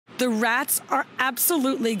The rats are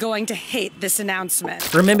absolutely going to hate this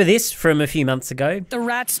announcement. Remember this from a few months ago? The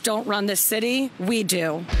rats don't run this city, we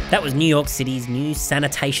do. That was New York City's new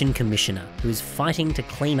sanitation commissioner, who's fighting to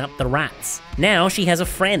clean up the rats. Now she has a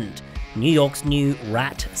friend, New York's new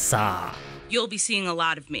Rat Czar. You'll be seeing a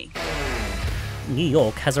lot of me. New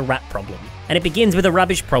York has a rat problem. And it begins with a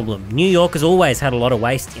rubbish problem. New York has always had a lot of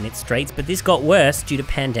waste in its streets, but this got worse due to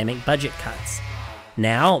pandemic budget cuts.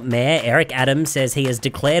 Now, Mayor Eric Adams says he has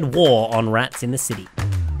declared war on rats in the city.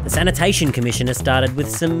 The Sanitation Commissioner started with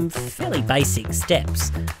some fairly basic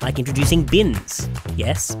steps, like introducing bins.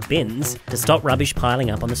 Yes, bins, to stop rubbish piling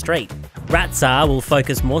up on the street. Rat Czar will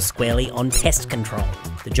focus more squarely on pest control.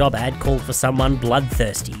 The job ad called for someone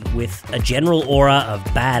bloodthirsty, with a general aura of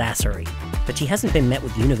badassery. But she hasn't been met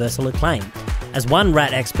with universal acclaim. As one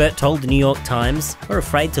rat expert told the New York Times, we're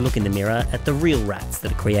afraid to look in the mirror at the real rats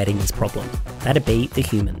that are creating this problem. That'd be the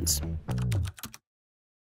humans.